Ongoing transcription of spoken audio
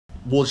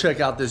we'll check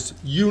out this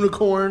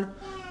unicorn,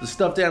 the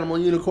stuffed animal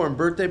unicorn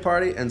birthday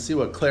party, and see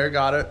what Claire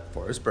got it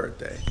for his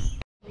birthday.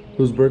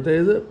 Whose birthday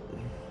is it?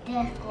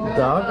 The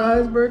dog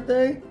guy's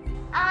birthday?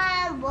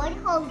 One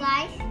home,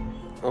 guys.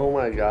 Oh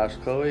my gosh,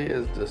 Chloe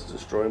is just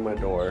destroying my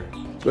door.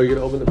 So are you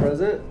gonna open the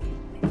present?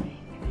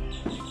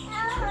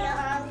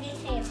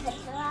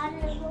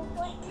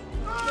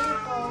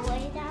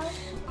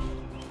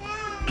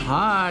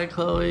 Hi,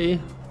 Chloe.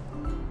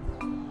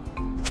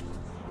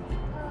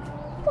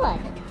 What?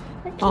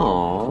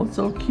 Oh,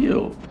 so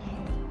cute.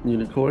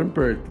 Unicorn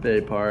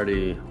birthday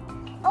party.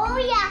 Oh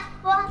yeah.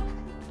 Well,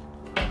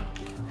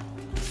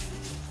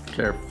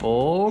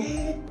 Careful.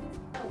 ready.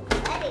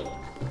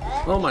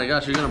 Oh my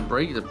gosh, you're gonna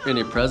break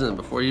any present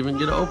before you even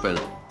get it open.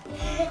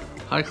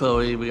 Hi,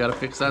 Chloe. We gotta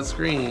fix that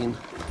screen.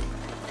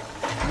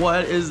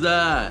 What is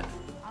that?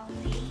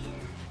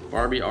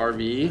 Barbie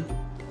RV?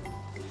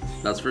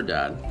 That's for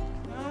Dad.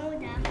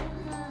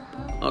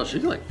 Oh, she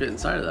can like fit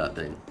inside of that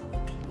thing.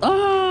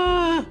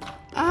 Ah!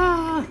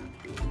 Ah!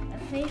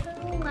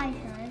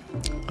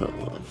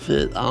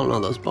 Fit, I don't know,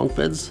 those bunk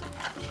beds?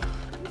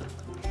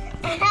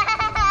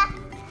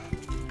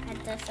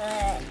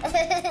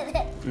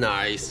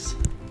 Nice.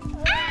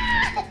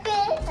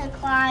 I'm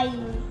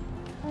crying.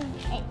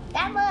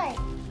 That's my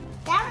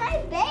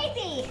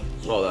baby.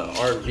 Oh, that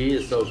RV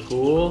is so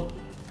cool.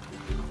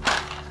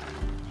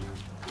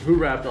 Who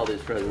wrapped all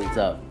these presents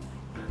up?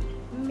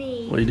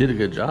 Me. Well, you did a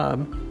good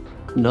job.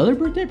 Another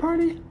birthday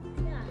party?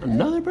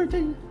 Another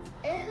birthday?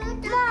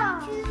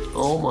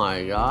 Oh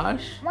my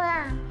gosh.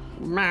 Mom.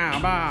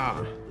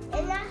 Mama.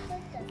 And that's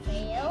supposed to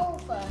be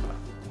over.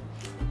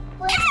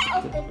 Let's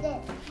open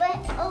it.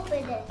 Let's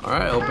open it. All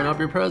right, open up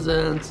your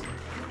presents.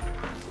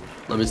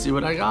 Let me see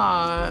what I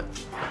got.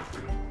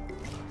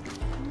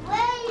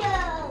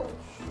 Whales.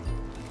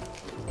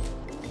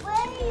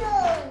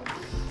 Whales.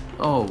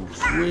 Oh,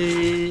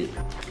 sweet.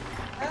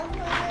 I'm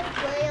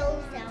putting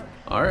whales down.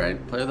 All right,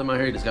 play with them out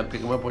here. You just gotta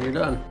pick them up when you're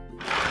done.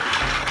 Please.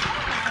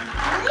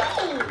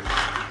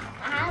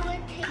 I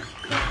will take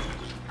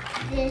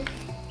this.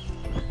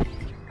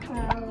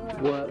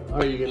 What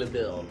are you gonna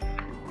build?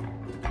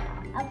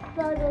 A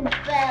photo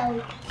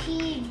bell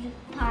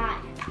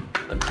teapot.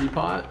 A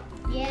teapot?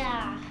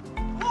 Yeah.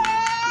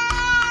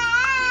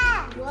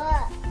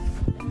 What?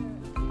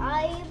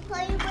 Are you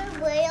playing with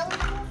whales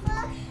with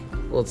us?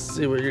 Let's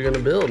see what you're gonna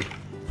build.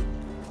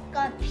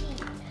 Got pink.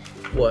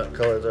 What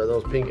colors are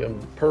those? Pink and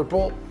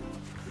purple?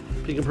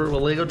 Pink and purple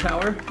Lego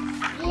tower?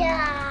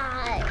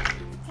 Yeah.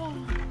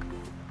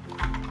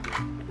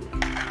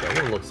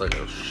 That one looks like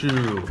a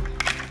shoe.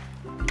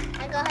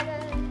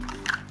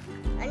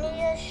 I need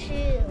a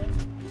shoe.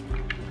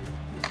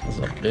 This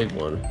is a big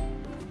one.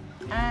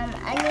 I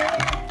need a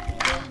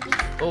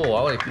Oh,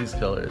 I like these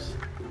colors.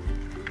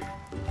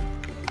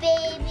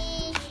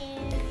 baby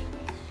shoes.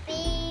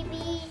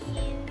 Baby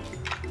shoes.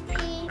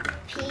 Peep,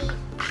 peep,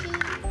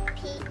 peep,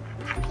 peep,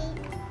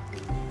 peep.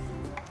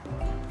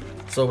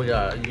 So we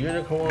got a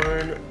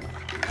unicorn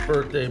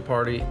birthday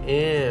party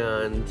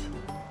and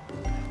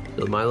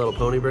the My Little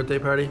Pony birthday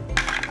party.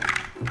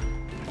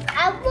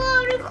 I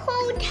want a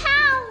cool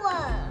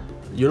tower.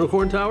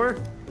 Unicorn tower?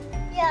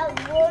 Yeah,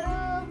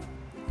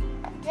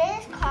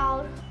 this is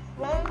called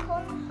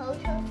Unicorn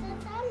Hotel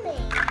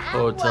Transylvania.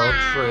 Hotel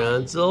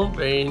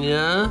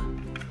Transylvania.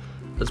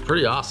 That's a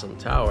pretty awesome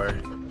tower.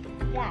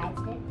 Yeah,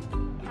 this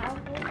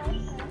tower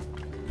is like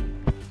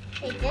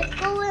hey, just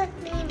go with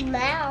me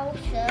now,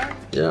 sir.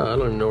 Yeah, I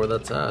don't even know where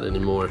that's at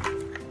anymore. It's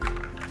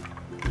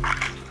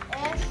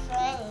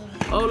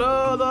strange. Oh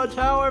no, the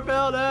tower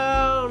fell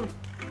down.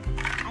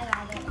 I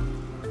got it.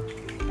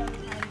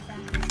 Sometimes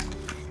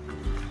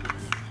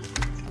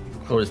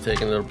Always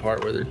taking it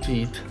apart with her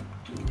teeth.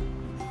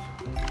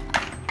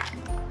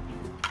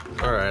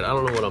 All right, I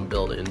don't know what I'm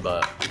building,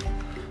 but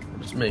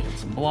I'm just making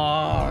some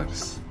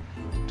blocks.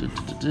 Put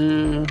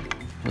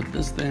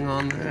this thing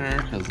on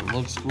there because it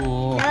looks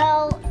cool.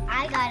 No,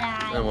 I got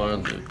it. I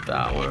want to do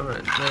that one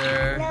right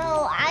there.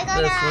 No, I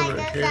got This it. one right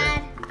I here.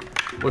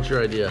 got What's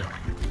your idea?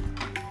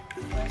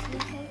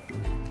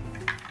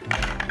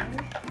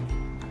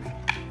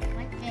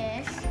 like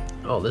this.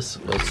 Oh, this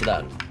goes to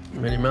that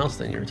Minnie Mouse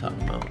thing you were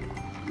talking about.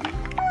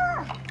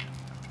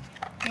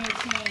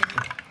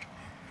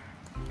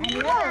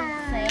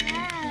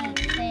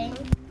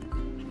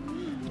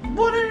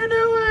 What are you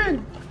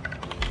doing?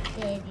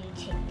 Did you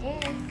take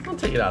this? Don't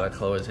take it out of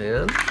Chloe's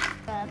hand.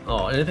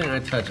 Oh, anything I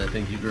touch, I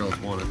think you girls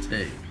want to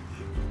take.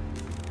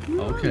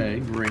 Okay,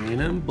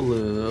 green and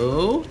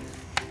blue.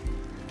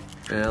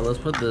 And let's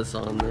put this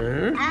on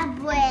there. A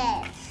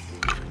bridge.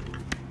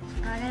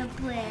 Got a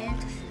bridge.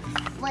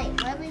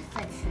 Wait, let me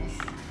fix this.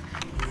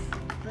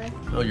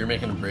 Oh, you're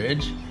making a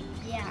bridge?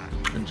 Yeah,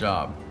 Good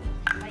job.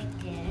 like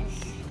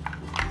this.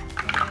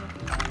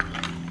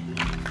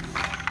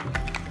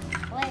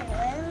 Wait,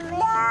 let me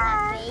make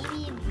a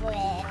baby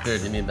bridge. Here,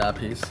 do you need that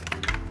piece?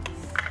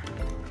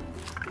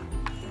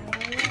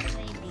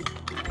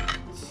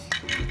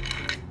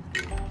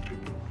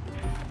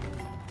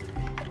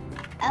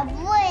 A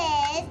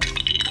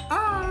bridge.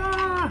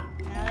 Ah!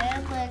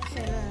 Another bridge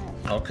in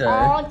it. Okay.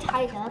 all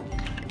tied up.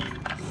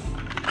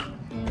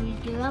 And we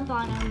do the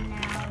bottom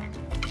now.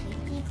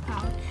 Safety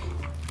pouch.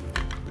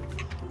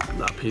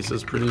 That piece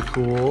is pretty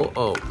cool.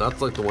 Oh,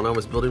 that's like the one I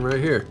was building right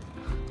here.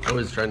 I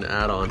was trying to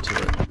add on to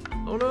it.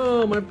 Oh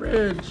no, my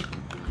bridge.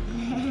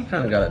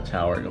 Kind of got a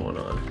tower going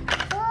on.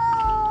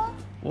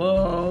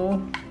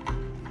 Whoa.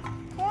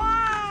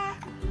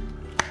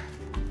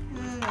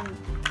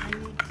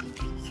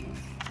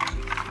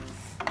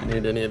 You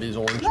need any of these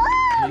orange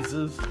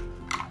pieces?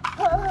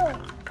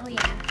 Oh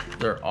yeah.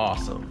 They're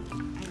awesome.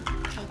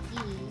 Take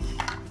these.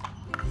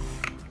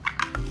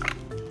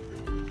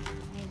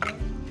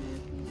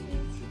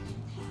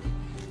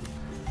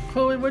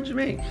 Chloe, what'd you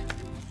make?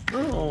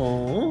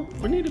 Oh,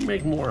 we need to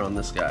make more on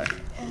this guy.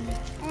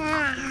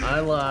 I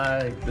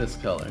like this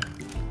color.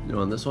 You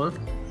want this one?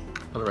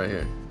 Put it right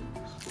here.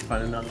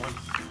 Find another one.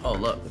 Oh,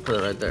 look, put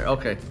it right there.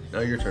 Okay, now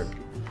your turn.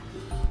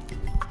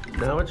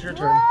 Now it's your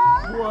turn.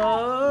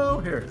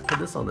 Whoa! Here, put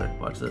this on there.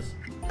 Watch this.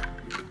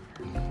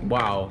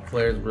 Wow,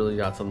 Claire's really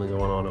got something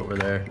going on over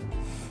there.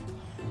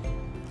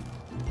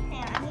 Hey,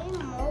 I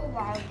need more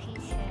long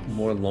pieces.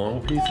 More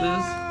long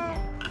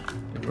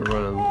pieces? We're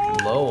running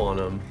low on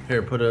them.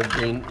 Here, put a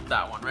green,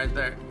 that one right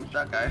there.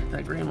 That guy,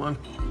 that green one.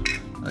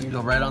 I can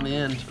go right on the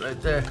end, right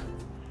there.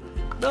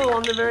 No,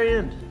 on the very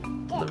end.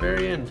 On the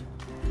very end.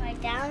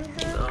 Right down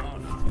here? No,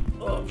 no.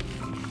 Oh.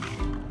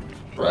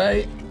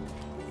 Right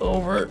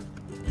over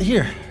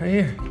here, right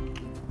here.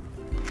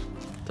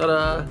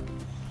 Ta-da!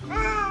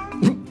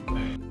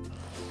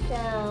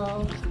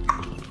 So,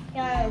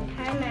 you're on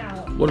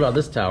timeout. What about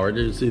this tower?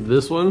 Did you see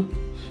this one?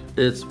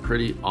 It's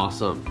pretty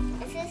awesome.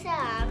 Is this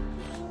a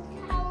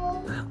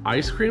towel?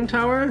 Ice cream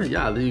tower?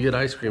 Yeah, you get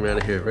ice cream out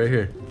of here, right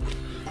here.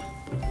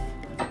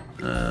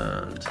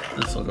 And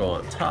this will go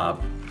on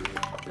top.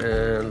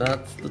 And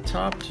that's the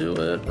top to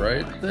it,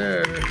 right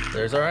there.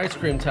 There's our ice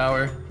cream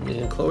tower. Me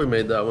and Chloe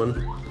made that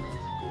one.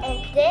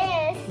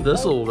 And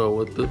This will go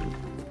with it.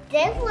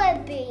 this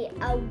would be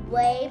a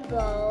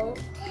rainbow.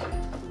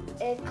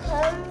 It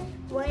comes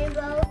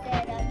rainbow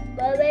and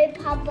a mermaid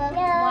pop up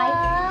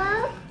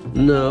white.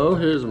 No,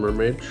 here's a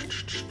mermaid.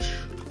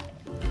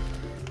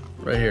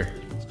 Right here.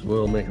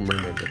 We'll make a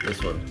mermaid with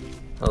this one.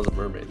 How's a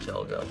mermaid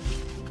shell go?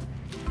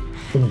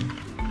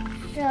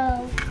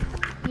 So,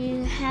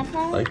 you have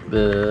a... Like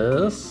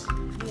this.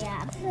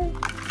 Yeah.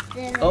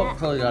 Then Oh,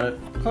 Chloe got it.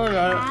 Chloe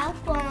got it.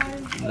 have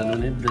one. Then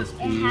we need this It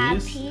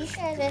has piece. pieces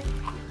and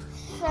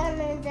some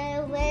of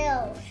the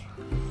wheels.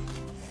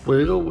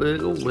 Wiggle,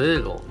 wiggle,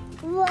 wiggle.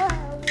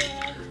 Whoa.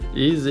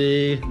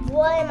 Easy.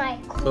 What am I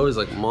cool? Chloe's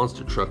like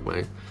monster truck,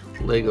 my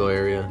Lego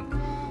area.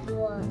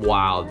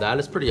 Wow, that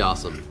is pretty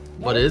awesome.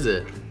 What is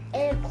it?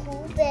 It's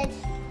cool that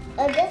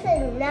this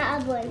is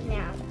not a one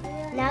now.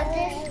 Now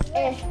this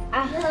is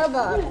a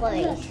hamburger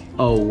place.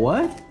 Oh,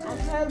 what? A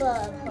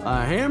hamburger place.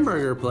 A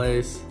hamburger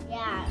place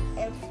Yeah,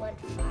 and French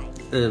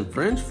fries. and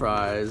French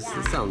fries. Yeah.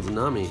 This sounds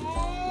nummy.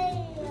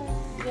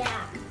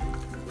 Yeah.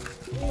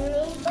 You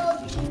need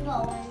those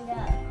people in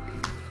there.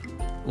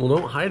 Well,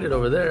 don't hide it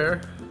over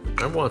there.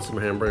 I want some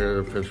hamburger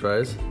and French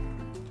fries.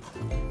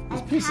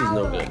 This piece is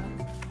no good.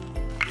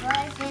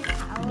 What is this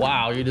tower?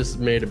 Wow, you just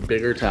made a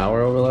bigger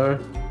tower over there.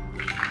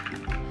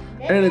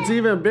 And it's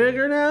even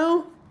bigger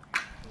now?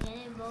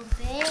 Little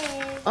big.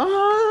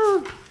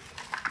 Ah!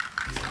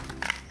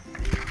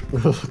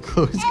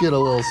 Chloe's getting a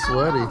little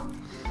sweaty.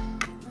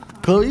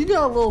 Chloe, you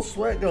got a little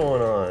sweat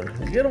going on. Is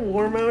it getting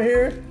warm out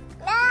here?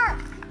 No.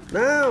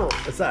 No,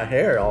 it's that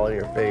hair all in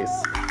your face.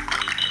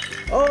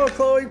 Oh,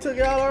 Chloe took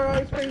out our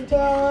ice cream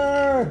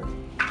tower.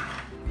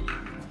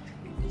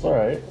 It's all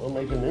right, we'll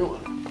make a new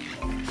one.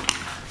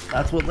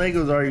 That's what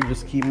Legos are, you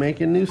just keep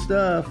making new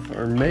stuff,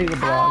 or mega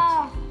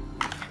blocks.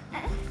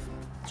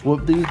 That's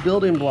what these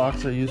building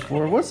blocks are used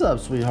for. What's up,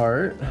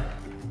 sweetheart?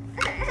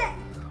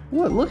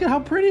 What, look at how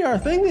pretty our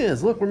thing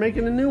is. Look, we're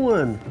making a new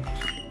one.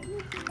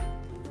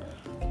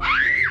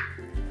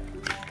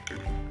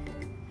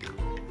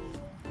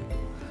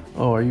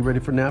 Oh, are you ready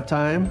for nap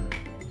time?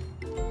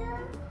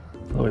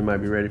 Oh, we might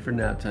be ready for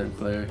nap time,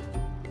 Claire.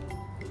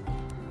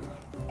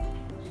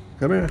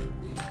 Come here.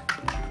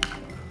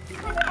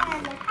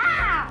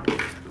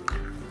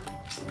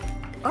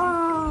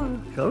 Ah,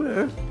 come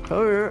here.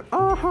 Come here.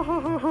 Ah, ha, ha,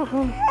 ha, ha,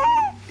 ha.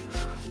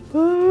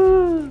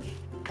 Ah.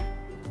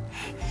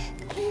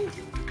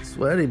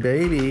 Sweaty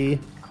baby.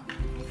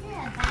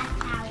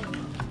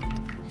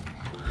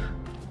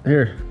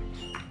 Here,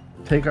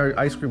 take our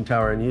ice cream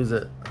tower and use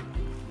it.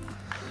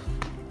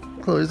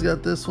 Chloe's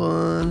got this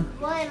one.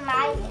 What am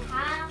I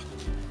have?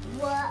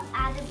 What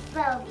are the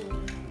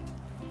buildings?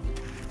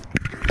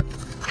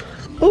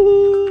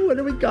 Oh, what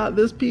do we got?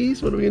 This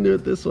piece? What are we gonna do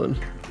with this one?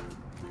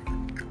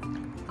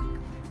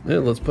 Yeah,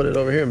 let's put it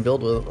over here and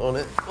build on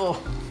it. Oh,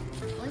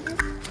 What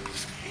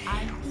is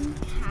Eiffel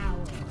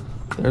Tower?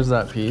 there's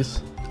that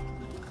piece.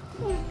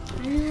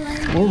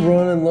 We're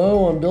running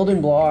low on building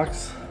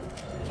blocks.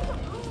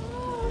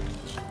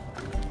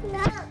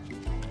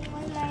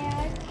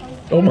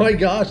 Oh my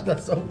gosh,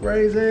 that's so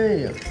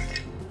crazy.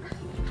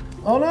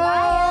 Oh no!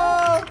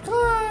 Ah!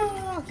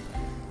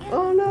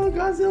 Oh no,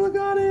 Godzilla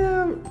got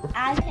him.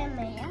 I can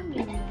make a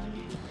new one.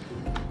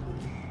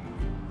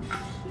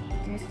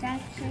 This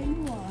actually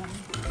one.